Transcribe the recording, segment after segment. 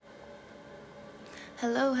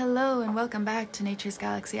Hello, hello, and welcome back to Nature's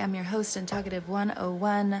Galaxy. I'm your host and talkative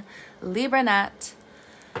 101, Libra Nat.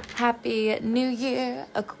 Happy New Year.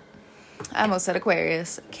 I almost said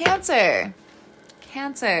Aquarius. Cancer.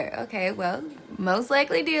 Okay, well, most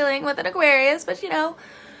likely dealing with an Aquarius, but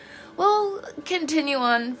we'll continue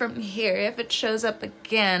on from here. If it shows up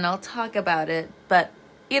again, I'll talk about it. But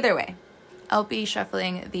either way, I'll be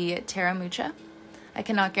shuffling the Tarot Mucha. I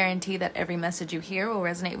cannot guarantee that every message you hear will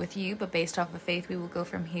resonate with you, but based off of faith, we will go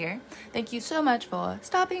from here. Thank you so much for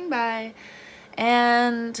stopping by,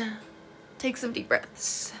 and take some deep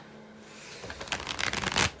breaths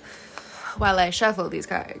while I shuffle these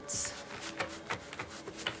cards.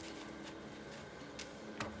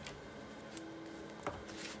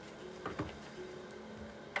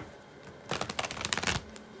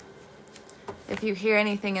 If you hear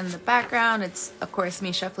anything in the background, it's of course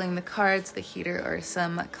me shuffling the cards, the heater, or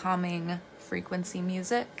some calming frequency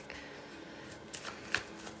music.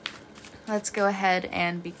 Let's go ahead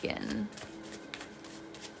and begin.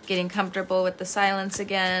 Getting comfortable with the silence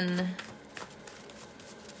again.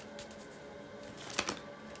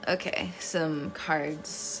 Okay, some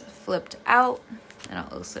cards flipped out, and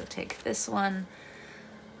I'll also take this one.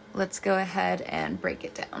 Let's go ahead and break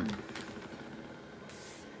it down.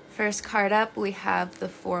 First card up, we have the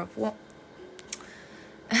Four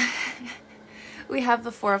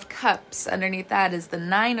of Cups. Underneath that is the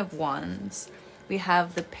Nine of Wands. We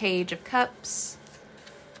have the Page of Cups.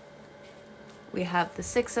 We have the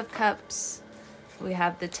Six of Cups. We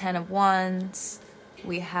have the Ten of Wands.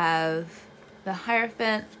 We have the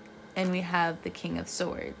Hierophant, and we have the King of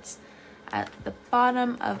Swords. At the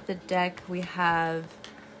bottom of the deck, we have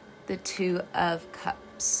the Two of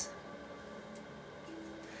Cups.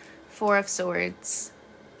 Four of Swords.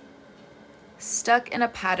 Stuck in a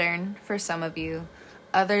pattern for some of you.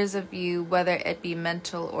 Others of you, whether it be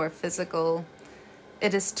mental or physical,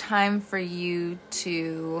 it is time for you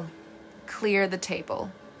to clear the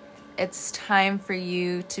table. It's time for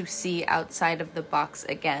you to see outside of the box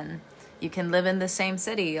again. You can live in the same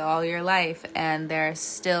city all your life, and there are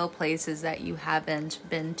still places that you haven't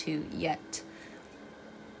been to yet.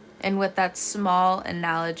 And with that small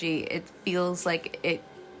analogy, it feels like it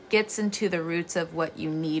gets into the roots of what you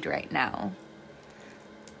need right now.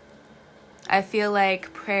 I feel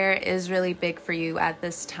like prayer is really big for you at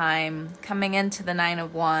this time. Coming into the Nine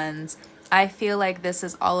of Wands, I feel like this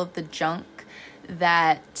is all of the junk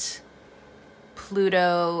that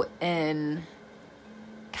Pluto in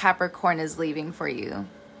Capricorn is leaving for you.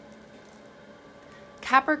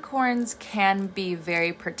 Capricorns can be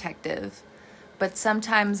very protective, but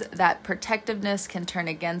sometimes that protectiveness can turn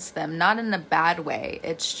against them, not in a bad way.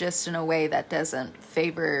 It's just in a way that doesn't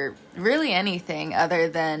favor really anything other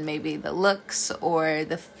than maybe the looks or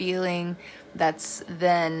the feeling that's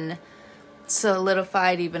then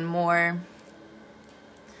solidified even more.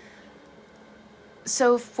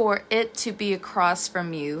 So for it to be across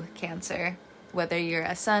from you, Cancer, whether you're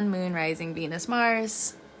a Sun, Moon, Rising, Venus,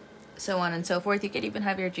 Mars, so on and so forth. You could even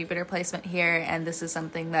have your Jupiter placement here, and this is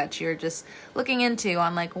something that you're just looking into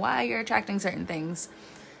on like why you're attracting certain things.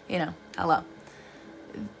 Hello.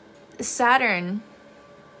 Saturn,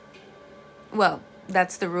 well,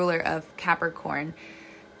 that's the ruler of Capricorn,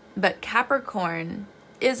 but Capricorn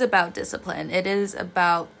is about discipline. It is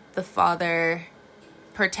about the father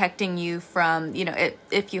protecting you from,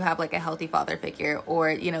 if you have like a healthy father figure,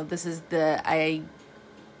 or, this is the ideal.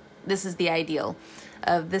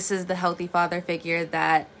 This is the healthy father figure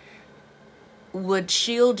that would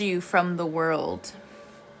shield you from the world.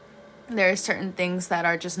 There are certain things that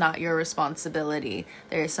are just not your responsibility.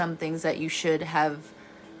 There are some things that you should have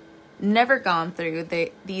never gone through.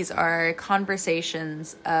 These are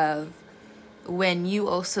conversations of when you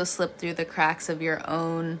also slip through the cracks of your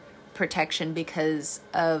own protection because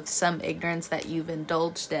of some ignorance that you've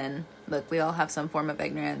indulged in. Look, we all have some form of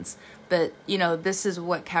ignorance, but this is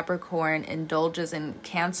what Capricorn indulges in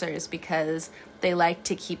Cancers, because they like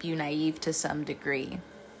to keep you naive to some degree,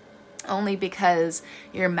 only because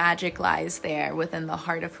your magic lies there within the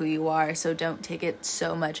heart of who you are. So don't take it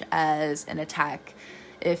so much as an attack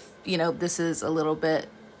if this is a little bit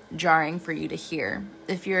jarring for you to hear.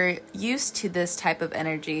 If you're used to this type of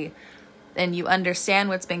energy and you understand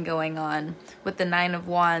what's been going on with the Nine of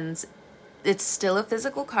Wands, it's still a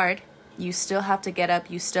physical card. You still have to get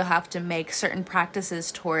up. You still have to make certain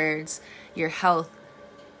practices towards your health.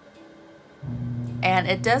 And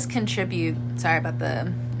it does contribute, sorry about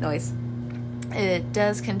the noise. It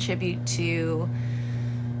does contribute to,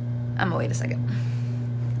 I'm gonna wait a second.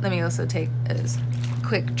 Let me also take a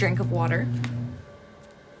quick drink of water.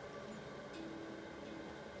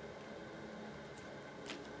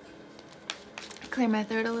 Clear my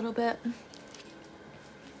throat a little bit.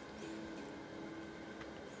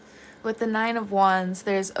 With the Nine of Wands,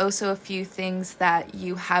 there's also a few things that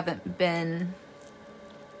you haven't been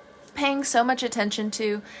paying so much attention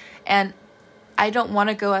to, and I don't want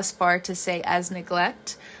to go as far to say as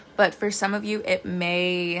neglect, but for some of you it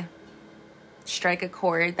may strike a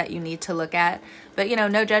chord that you need to look at. But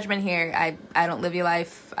no judgment here. I don't live your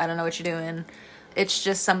life. I don't know what you're doing. It's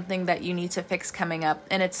just something that you need to fix coming up,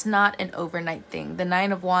 and it's not an overnight thing. The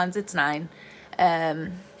Nine of Wands, it's 9.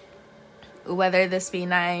 Whether this be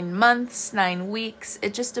 9 months, 9 weeks,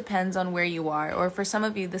 it just depends on where you are. Or for some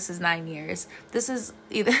of you, this is 9 years. This is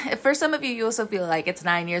either, for some of you, you also feel like it's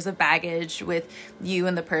 9 years of baggage with you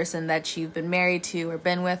and the person that you've been married to or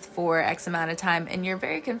been with for X amount of time. And you're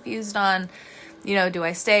very confused on, do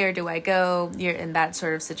I stay or do I go? You're in that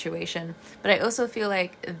sort of situation. But I also feel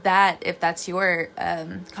like that if that's your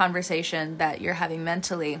conversation that you're having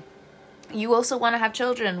mentally, you also want to have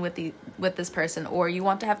children with this person, or you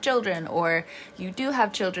want to have children, or you do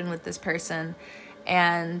have children with this person.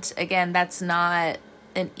 And again, that's not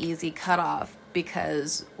an easy cutoff,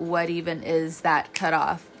 because what even is that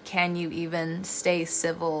cutoff? Can you even stay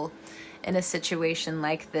civil in a situation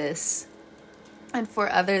like this? And for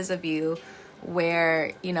others of you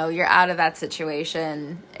where, you're out of that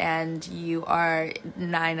situation and you are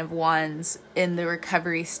 9 of Wands in the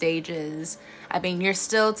recovery stages. I mean, you're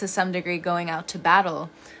still to some degree going out to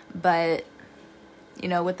battle, but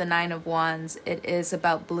with the 9 of Wands, it is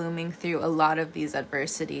about blooming through a lot of these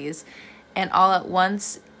adversities, and all at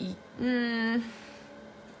once, you can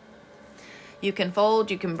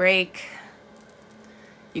fold, you can break,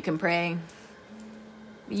 you can pray,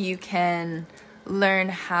 you can learn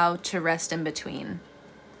how to rest in between.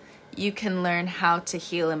 You can learn how to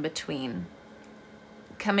heal in between.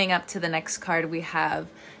 Coming up to the next card, we have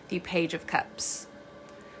the Page of Cups.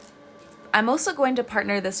 I'm also going to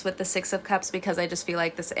partner this with the Six of Cups because I just feel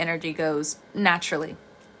like this energy goes naturally,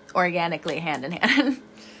 organically, hand in hand.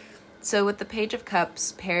 So with the Page of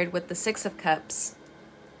Cups paired with the Six of Cups,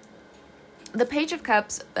 the Page of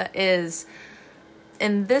Cups is,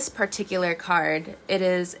 in this particular card, it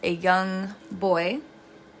is a young boy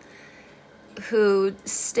who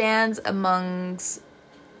stands amongst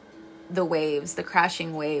the waves, the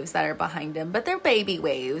crashing waves that are behind him, but they're baby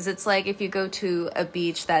waves. It's like if you go to a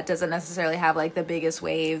beach that doesn't necessarily have like the biggest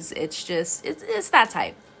waves, it's just, it's that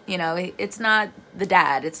type, it's not the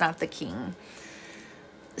dad, it's not the king.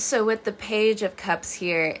 So with the Page of Cups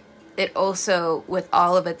here, it also, with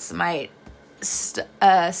all of its might,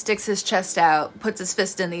 sticks his chest out, puts his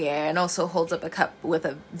fist in the air, and also holds up a cup with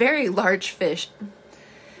a very large fish.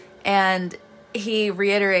 And he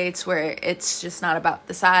reiterates where it's just not about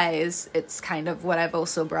the size. It's kind of what I've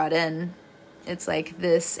also brought in. It's like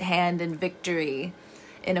this hand in victory,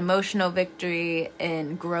 in emotional victory,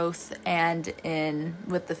 in growth, and in,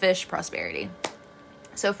 with the fish, prosperity.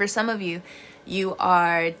 So for some of you, you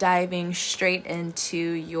are diving straight into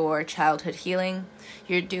your childhood healing.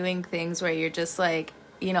 You're doing things where you're just like,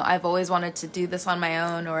 I've always wanted to do this on my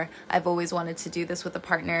own, or I've always wanted to do this with a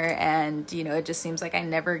partner, and, it just seems like I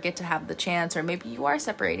never get to have the chance, or maybe you are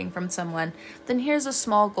separating from someone. Then here's a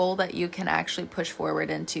small goal that you can actually push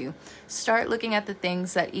forward into. Start looking at the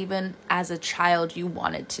things that even as a child you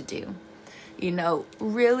wanted to do.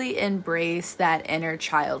 Really embrace that inner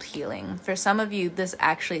child healing. For some of you, this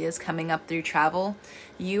actually is coming up through travel.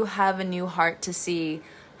 You have a new heart to see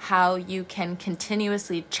how you can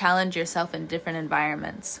continuously challenge yourself in different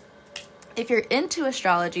environments. If you're into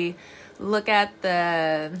astrology, look at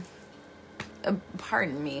the,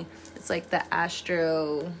 pardon me, it's like the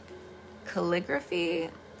astro calligraphy.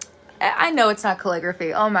 I know it's not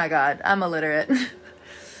calligraphy. Oh my God, I'm illiterate.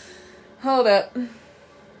 Hold up.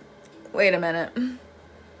 Wait a minute.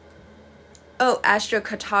 Oh,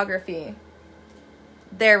 astrocartography.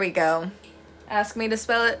 There we go. Ask me to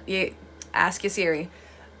spell it. Ask your Siri.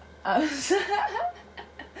 The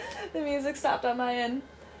music stopped on my end.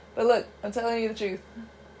 But look, I'm telling you the truth.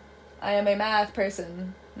 I am a math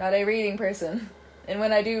person, not a reading person. And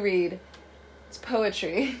when I do read, it's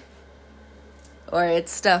poetry. Or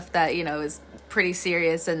it's stuff that, is pretty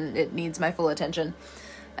serious and it needs my full attention.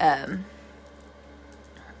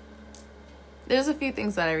 There's a few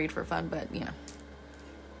things that I read for fun, but,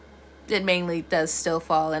 it mainly does still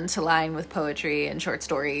fall into line with poetry and short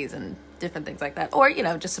stories and different things like that. Or,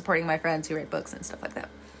 just supporting my friends who write books and stuff like that.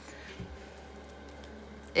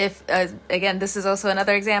 If, again, this is also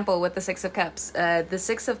another example with the Six of Cups. The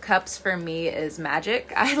Six of Cups for me is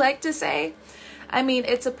magic, I like to say. I mean,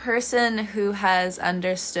 it's a person who has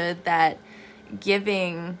understood that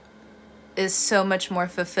giving is so much more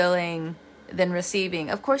fulfilling than receiving.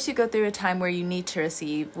 Of course, you go through a time where you need to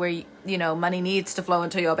receive, where, money needs to flow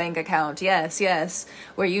into your bank account. Yes.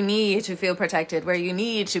 Where you need to feel protected, where you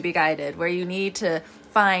need to be guided, where you need to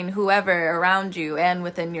find whoever around you and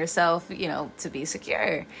within yourself, to be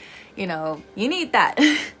secure. You need that.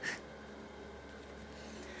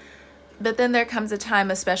 But then there comes a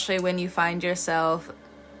time, especially when you find yourself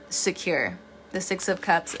secure. The Six of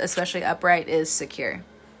Cups, especially upright, is secure.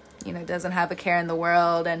 Doesn't have a care in the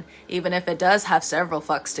world. And even if it does have several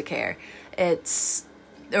fucks to care, it's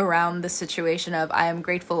around the situation of, I am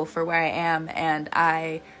grateful for where I am, and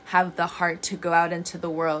I have the heart to go out into the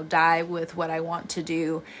world, die with what I want to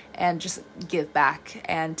do, and just give back,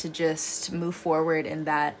 and to just move forward in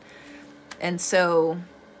that. And so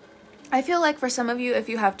I feel like for some of you, if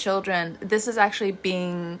you have children, this is actually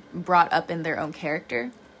being brought up in their own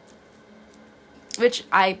character, which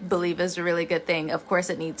I believe is a really good thing. Of course,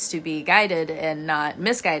 it needs to be guided and not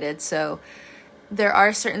misguided. So there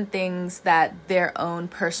are certain things that their own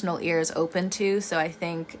personal ear is open to. So I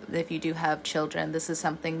think if you do have children, this is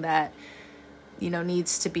something that,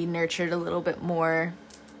 needs to be nurtured a little bit more.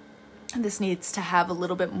 This needs to have a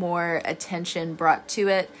little bit more attention brought to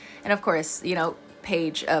it. And of course,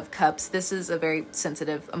 Page of Cups, this is a very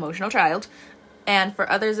sensitive, emotional child. And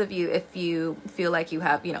for others of you, if you feel like you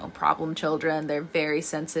have, problem children, they're very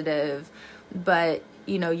sensitive, but,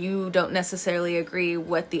 you don't necessarily agree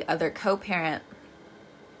with the other co-parent,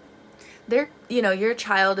 your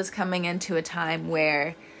child is coming into a time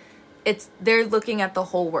where they're looking at the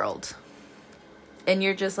whole world. And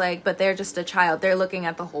you're just like, but they're just a child. They're looking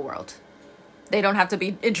at the whole world. They don't have to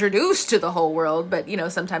be introduced to the whole world, but,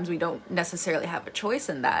 sometimes we don't necessarily have a choice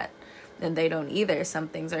in that. And they don't either. Some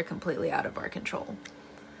things are completely out of our control.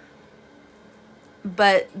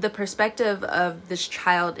 But the perspective of this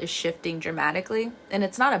child is shifting dramatically. And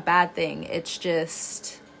it's not a bad thing. It's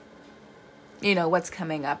just, what's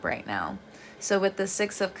coming up right now. So with the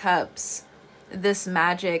Six of Cups, this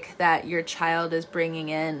magic that your child is bringing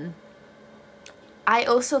in, I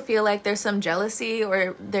also feel like there's some jealousy,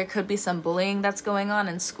 or there could be some bullying that's going on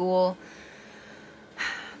in school.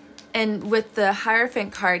 And with the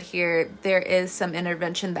Hierophant card here, there is some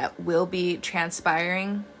intervention that will be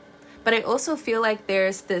transpiring. But I also feel like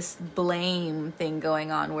there's this blame thing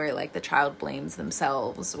going on where, like, the child blames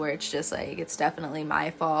themselves, where it's just like, it's definitely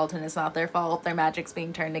my fault and it's not their fault. Their magic's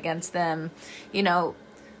being turned against them.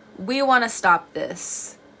 We want to stop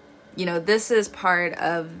this. This is part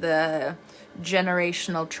of the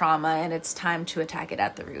generational trauma, and it's time to attack it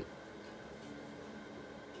at the root.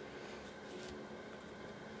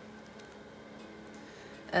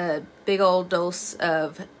 A big old dose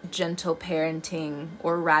of gentle parenting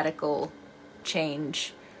or radical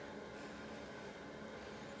change.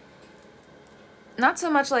 Not so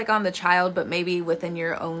much like on the child, but maybe within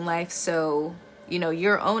your own life, so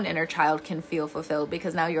your own inner child can feel fulfilled,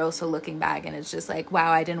 because now you're also looking back and it's just like,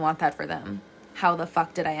 wow, I didn't want that for them. How the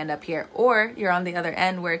fuck did I end up here? Or you're on the other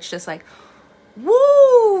end where it's just like,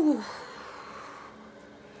 woo!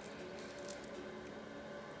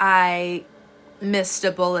 I missed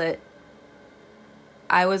a bullet.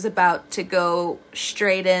 I was about to go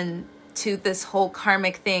straight into this whole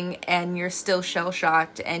karmic thing, and you're still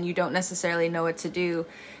shell-shocked and you don't necessarily know what to do.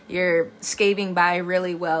 You're scaving by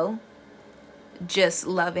really well, just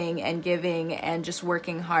loving and giving and just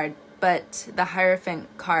working hard. But the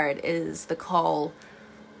Hierophant card is the call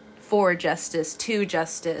for justice, to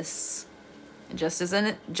justice.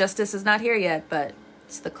 Justice is not here yet, but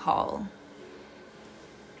it's the call.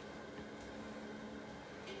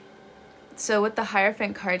 So with the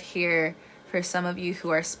Hierophant card here, for some of you who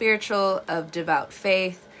are spiritual, of devout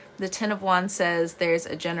faith, the Ten of Wands says there's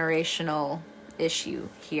a generational issue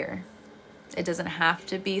here. It doesn't have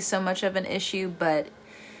to be so much of an issue, but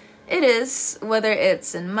it is, whether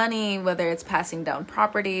it's in money, whether it's passing down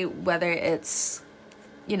property, whether it's,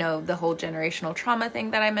 the whole generational trauma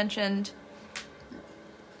thing that I mentioned.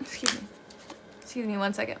 Excuse me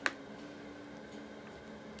 1 second.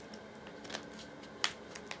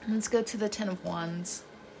 Let's go to the Ten of Wands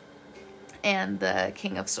and the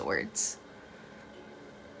King of Swords.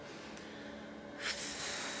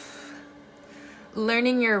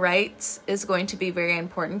 Learning your rights is going to be very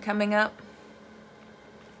important coming up.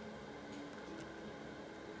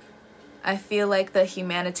 I feel like the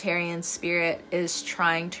humanitarian spirit is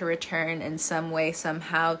trying to return in some way,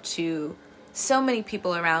 somehow, to so many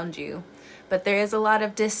people around you. But there is a lot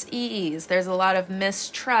of dis-ease. There's a lot of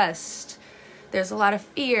mistrust. There's a lot of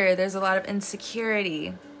fear. There's a lot of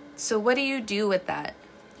insecurity. So what do you do with that?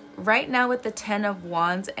 Right now with the Ten of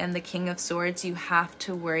Wands and the King of Swords, you have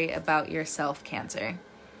to worry about yourself, Cancer.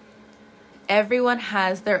 everyone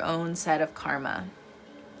has their own set of karma.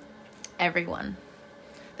 Everyone.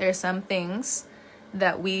 There are some things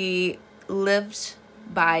that we lived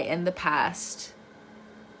by in the past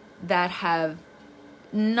that have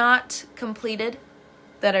not completed,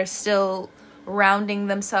 that are still rounding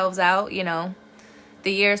themselves out, you know,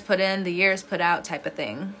 the years put in, the years put out type of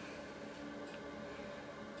thing.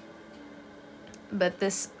 But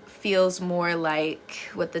this feels more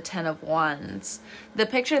like with the Ten of Wands. The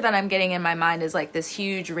picture that I'm getting in my mind is like this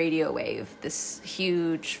huge radio wave, this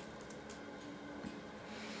huge...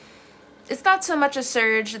 It's not so much a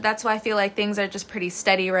surge. That's why I feel like things are just pretty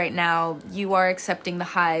steady right now. You are accepting the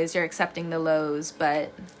highs, you're accepting the lows,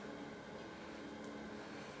 but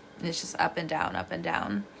it's just up and down, up and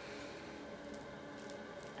down.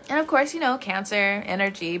 And of course, you know, Cancer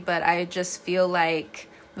energy, but I just feel like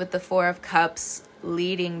with the Four of Cups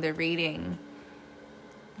leading the reading,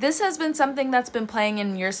 this has been something that's been playing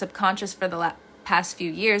in your subconscious for the past few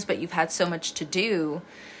years, but you've had so much to do.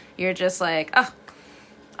 You're just like, oh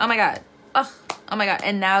my God. Oh my God.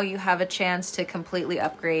 And now you have a chance to completely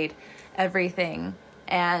upgrade everything.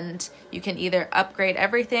 And you can either upgrade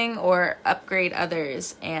everything or upgrade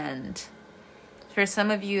others. And for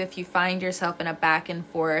some of you, if you find yourself in a back and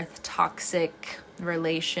forth toxic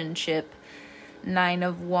relationship, Nine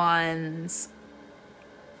of Wands,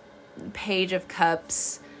 Page of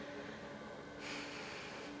Cups.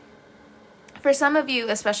 For some of you,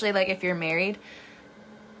 especially like if you're married,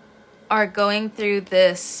 are going through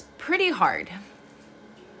this pretty hard.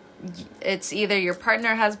 It's either your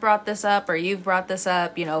partner has brought this up or you've brought this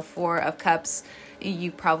up. You know, Four of Cups,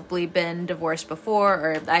 you've probably been divorced before,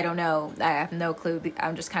 or I don't know. I have no clue.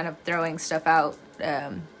 I'm just kind of throwing stuff out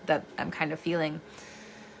that I'm kind of feeling.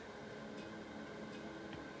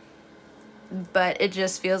 But it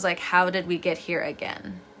just feels like, how did we get here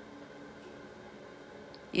again?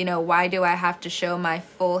 You know, why do I have to show my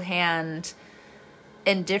full hand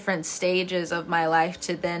in different stages of my life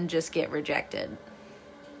to then just get rejected?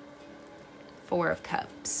 Four of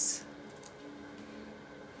Cups.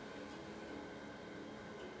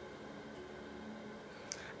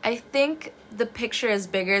 I think the picture is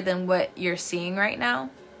bigger than what you're seeing right now.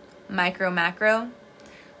 Micro, macro.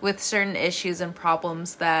 With certain issues and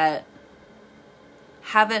problems that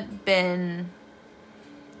haven't been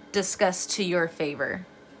discussed to your favor.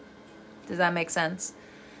 Does that make sense?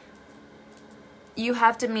 You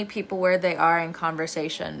have to meet people where they are in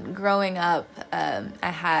conversation. Growing up, I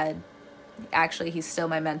had, actually, he's still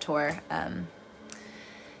my mentor.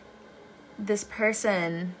 This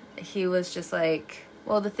person, he was just like,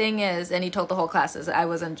 well, the thing is, and he told the whole classes, I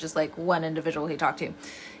wasn't just like one individual he talked to.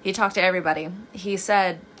 He talked to everybody. He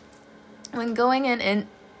said, when going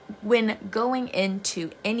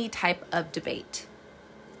into any type of debate,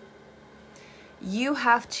 you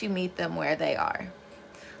have to meet them where they are.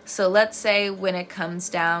 So let's say when it comes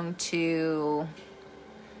down to,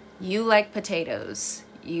 you like potatoes,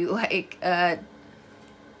 you like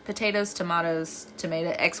potatoes, tomatoes,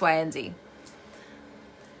 tomato, X, Y, and Z.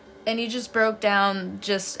 And you just broke down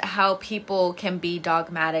just how people can be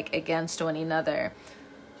dogmatic against one another.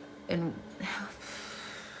 And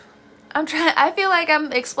I feel like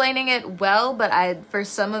I'm explaining it well, but for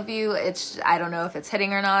some of you, I don't know if it's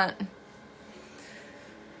hitting or not.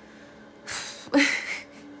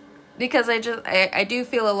 Because I do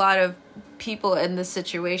feel a lot of people in this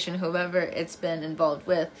situation, whoever it's been involved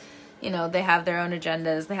with, you know, they have their own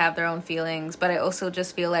agendas, they have their own feelings. But I also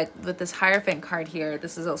just feel like with this Hierophant card here,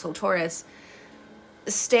 this is also Taurus,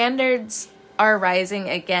 standards are rising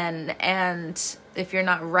again. And if you're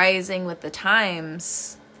not rising with the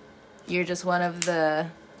times, you're just one of the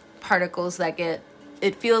particles that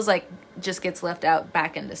it feels like just gets left out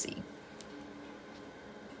back into sea.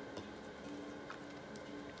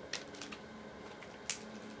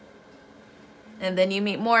 And then you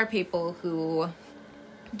meet more people who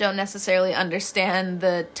don't necessarily understand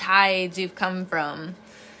the tides you've come from.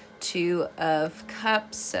 Two of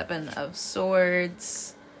Cups, Seven of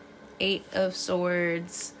Swords, Eight of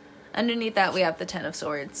Swords. Underneath that, we have the Ten of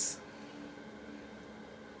Swords.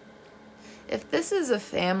 If this is a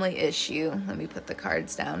family issue, let me put the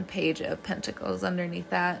cards down. Page of Pentacles underneath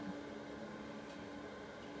that.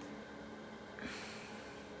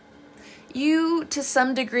 You, to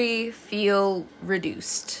some degree, feel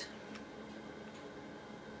reduced.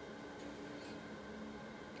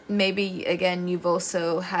 Maybe, again, you've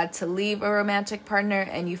also had to leave a romantic partner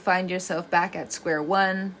and you find yourself back at square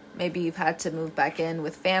one. Maybe you've had to move back in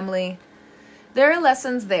with family. There are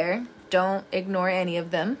lessons there. Don't ignore any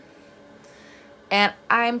of them. And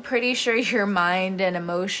I'm pretty sure your mind and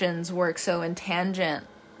emotions work so in tangent.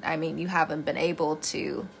 I mean, you haven't been able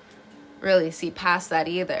to really see past that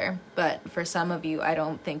either. But for some of you, I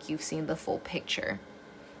don't think you've seen the full picture.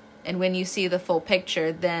 And when you see the full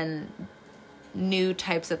picture, then new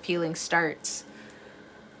types of healing starts.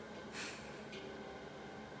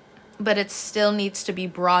 But it still needs to be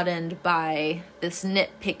broadened by this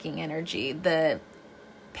nitpicking energy. The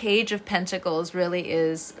Page of Pentacles really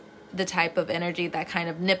is the type of energy that kind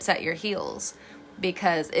of nips at your heels,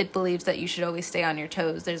 because it believes that you should always stay on your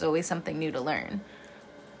toes. There's always something new to learn.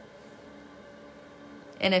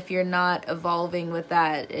 And if you're not evolving with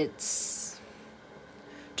that, it's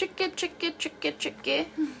tricky.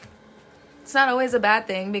 It's not always a bad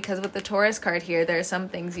thing, because with the Taurus card here, there are some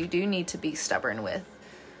things you do need to be stubborn with.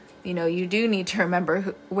 You know, you do need to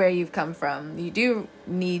remember where you've come from. You do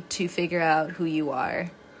need to figure out who you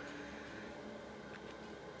are.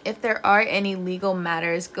 If there are any legal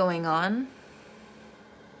matters going on,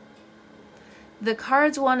 the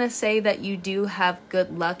cards want to say that you do have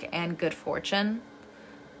good luck and good fortune,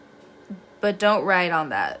 but don't ride on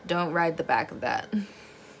that. Don't ride the back of that.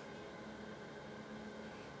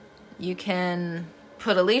 You can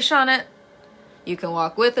put a leash on it. You can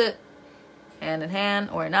walk with it, hand in hand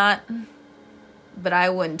or not. But I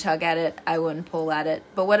wouldn't tug at it. I wouldn't pull at it.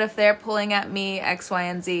 But what if they're pulling at me, X, Y,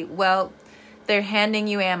 and Z? Well, they're handing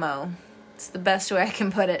you ammo. It's the best way I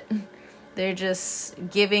can put it. They're just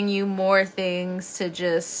giving you more things to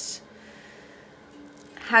just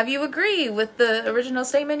have you agree with the original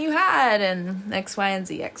statement you had, and X, Y, and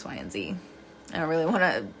Z, X, Y, and Z. I don't really want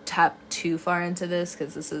to tap too far into this,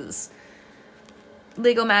 because this is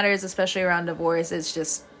legal matters, especially around divorce.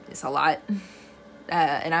 It's a lot.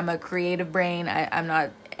 And I'm a creative brain. I'm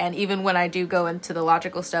not, and even when I do go into the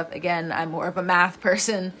logical stuff, again, I'm more of a math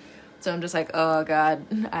person. So I'm just like, oh God,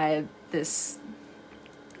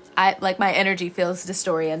 like my energy feels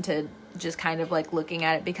disoriented, just kind of like looking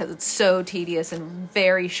at it, because it's so tedious and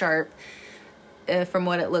very sharp from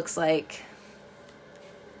what it looks like.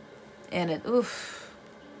 And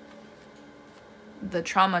the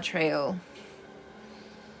trauma trail.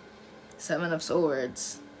 7 of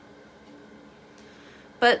Swords.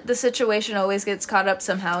 But the situation always gets caught up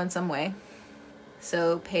somehow in some way.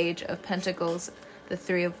 So Page of Pentacles, the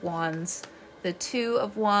 3 of Wands, the 2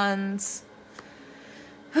 of Wands,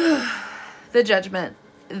 the Judgment,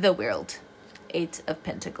 the World, 8 of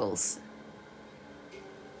Pentacles.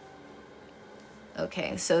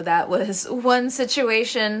 Okay, so that was one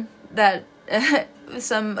situation that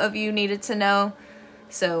some of you needed to know.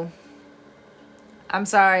 So I'm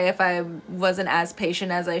sorry if I wasn't as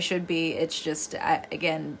patient as I should be. It's just,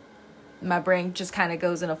 again, my brain just kind of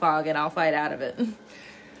goes in a fog, and I'll fight out of it.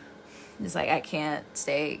 It's like, I can't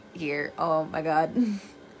stay here. Oh my God.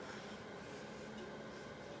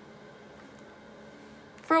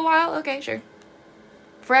 For a while? Okay, sure.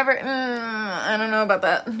 Forever? I don't know about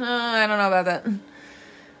that. I don't know about that.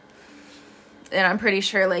 And I'm pretty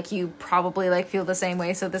sure, like, you probably, like, feel the same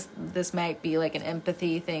way. So this might be, like, an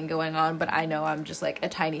empathy thing going on. But I know I'm just, like, a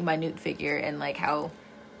tiny, minute figure in, like, how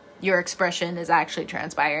your expression is actually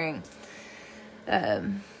transpiring.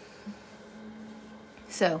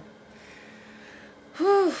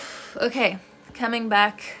 Okay. Coming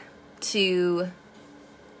back to,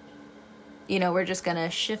 we're just going to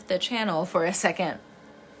shift the channel for a second.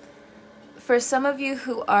 For some of you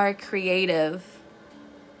who are creative,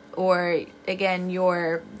 or again,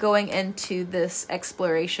 you're going into this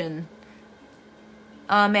exploration,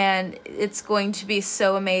 oh man, it's going to be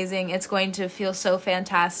so amazing. It's going to feel so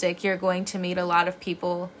fantastic. You're going to meet a lot of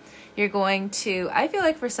people. I feel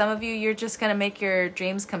like for some of you, you're just going to make your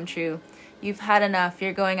dreams come true. You've had enough.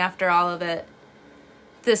 You're going after all of it.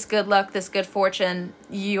 This good luck, this good fortune,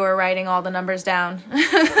 you're writing all the numbers down.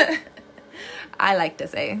 I like to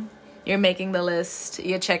say, you're making the list.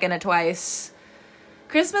 You're checking it twice.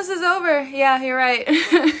 Christmas is over. Yeah, you're right.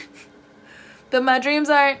 But my dreams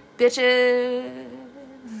aren't, bitches.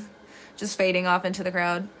 Just fading off into the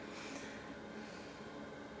crowd.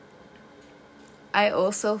 I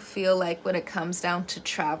also feel like when it comes down to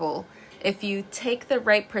travel, if you take the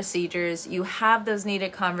right procedures, you have those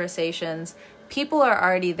needed conversations, people are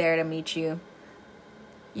already there to meet you.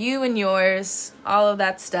 You and yours, all of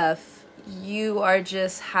that stuff. You are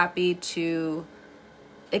just happy to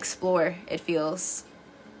explore, it feels.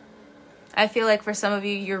 I feel like for some of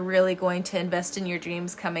you, you're really going to invest in your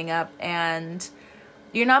dreams coming up, and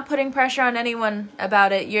you're not putting pressure on anyone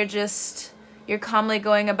about it. You're calmly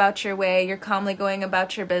going about your way. You're calmly going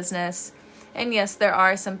about your business. And yes, there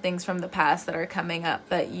are some things from the past that are coming up,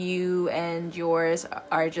 but you and yours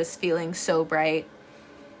are just feeling so bright.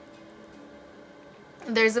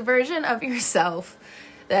 There's a version of yourself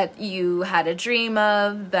that you had a dream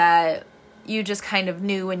of that you just kind of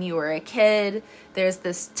knew when you were a kid. There's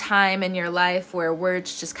this time in your life where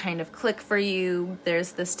words just kind of click for you.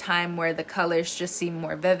 There's this time where the colors just seem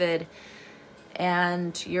more vivid,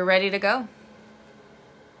 and you're ready to go.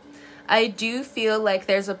 I do feel like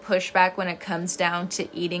there's a pushback when it comes down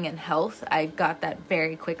to eating and health. I got that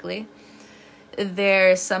very quickly.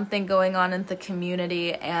 There's something going on in the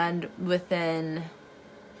community and within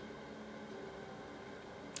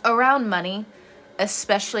around money,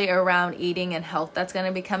 especially around eating and health, that's going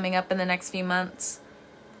to be coming up in the next few months.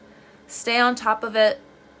 Stay on top of it.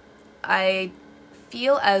 I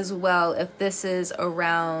feel as well, if this is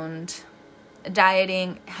around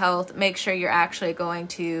dieting, health, make sure you're actually going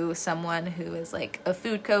to someone who is like a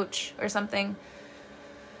food coach or something.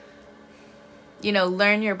 You know,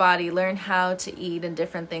 learn your body, learn how to eat and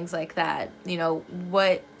different things like that. You know,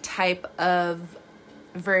 what type of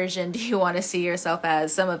version do you want to see yourself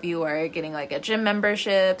as? Some of you are getting like a gym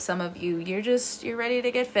membership. Some of you, you're ready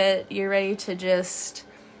to get fit. You're ready to just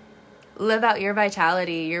live out your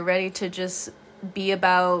vitality. You're ready to just be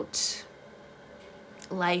about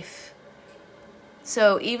life.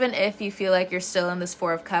 So even if you feel like you're still in this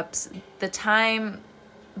Four of Cups,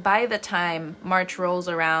 by the time March rolls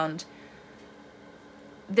around,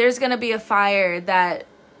 there's going to be a fire that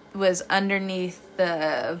was underneath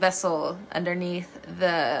the vessel, underneath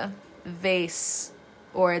the vase,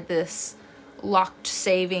 or this locked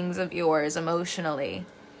savings of yours emotionally,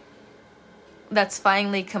 that's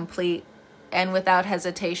finally complete and without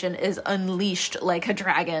hesitation is unleashed like a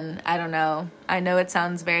dragon. I don't know. I know it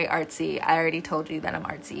sounds very artsy. I already told you that I'm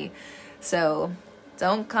artsy. So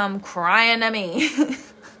don't come crying at me.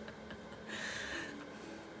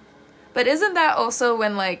 But isn't that also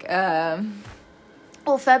when like,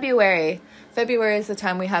 February is the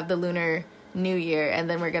time we have the Lunar New Year, and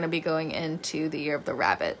then we're going to be going into the Year of the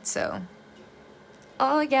Rabbit. So,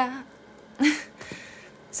 oh yeah.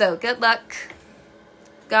 So good luck.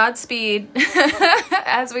 Godspeed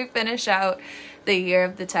as we finish out the Year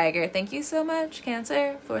of the Tiger. Thank you so much,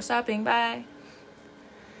 Cancer, for stopping by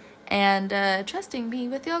and trusting me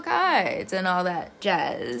with your guides and all that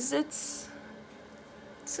jazz. It's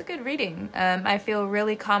a good reading. I feel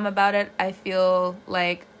really calm about it. I feel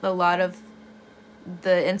like a lot of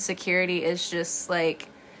the insecurity is just like,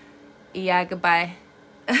 yeah, goodbye.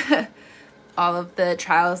 All of the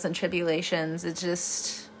trials and tribulations, it's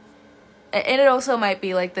just... And it also might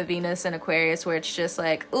be like the Venus and Aquarius, where it's just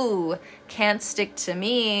like, ooh, can't stick to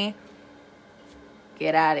me.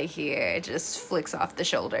 Get out of here. It just flicks off the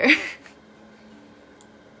shoulder.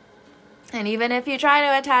 And even if you try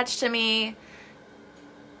to attach to me,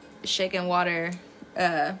 shaking water,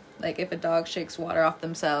 like if a dog shakes water off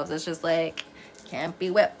themselves, it's just like, can't be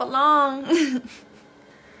wet for long.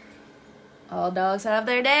 All dogs have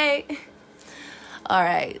their day. All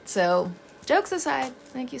right, so... jokes aside,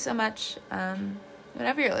 thank you so much.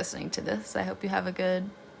 Whenever you're listening to this, I hope you have a good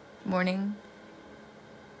morning,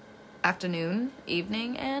 afternoon,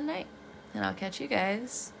 evening, and night. And I'll catch you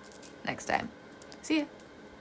guys next time. See ya.